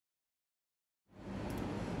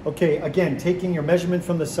Okay, again, taking your measurement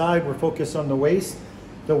from the side, we're focused on the waist.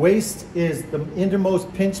 The waist is the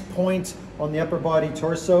innermost pinch point on the upper body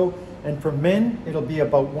torso, and for men, it'll be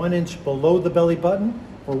about 1 inch below the belly button.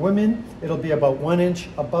 For women, it'll be about 1 inch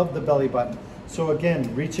above the belly button. So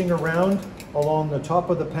again, reaching around along the top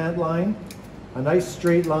of the pant line, a nice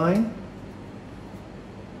straight line,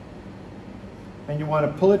 and you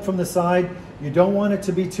want to pull it from the side. You don't want it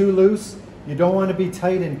to be too loose. You don't want to be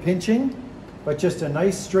tight and pinching, but just a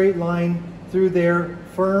nice straight line through there,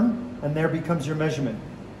 firm, and there becomes your measurement.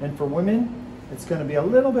 And for women, it's going to be a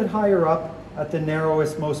little bit higher up at the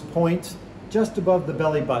narrowest most point, just above the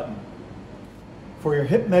belly button. For your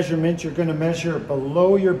hip measurement, you're going to measure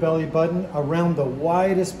below your belly button around the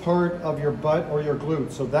widest part of your butt or your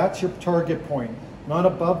glute. So that's your target point. Not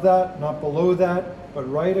above that, not below that, but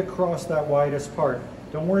right across that widest part.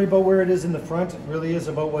 Don't worry about where it is in the front. It really is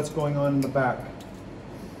about what's going on in the back.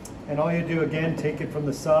 And all you do, again, take it from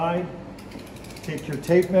the side, take your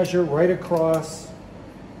tape measure right across,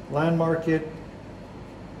 landmark it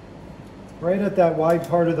right at that wide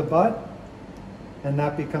part of the butt, and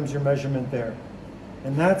that becomes your measurement there.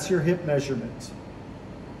 And that's your hip measurement.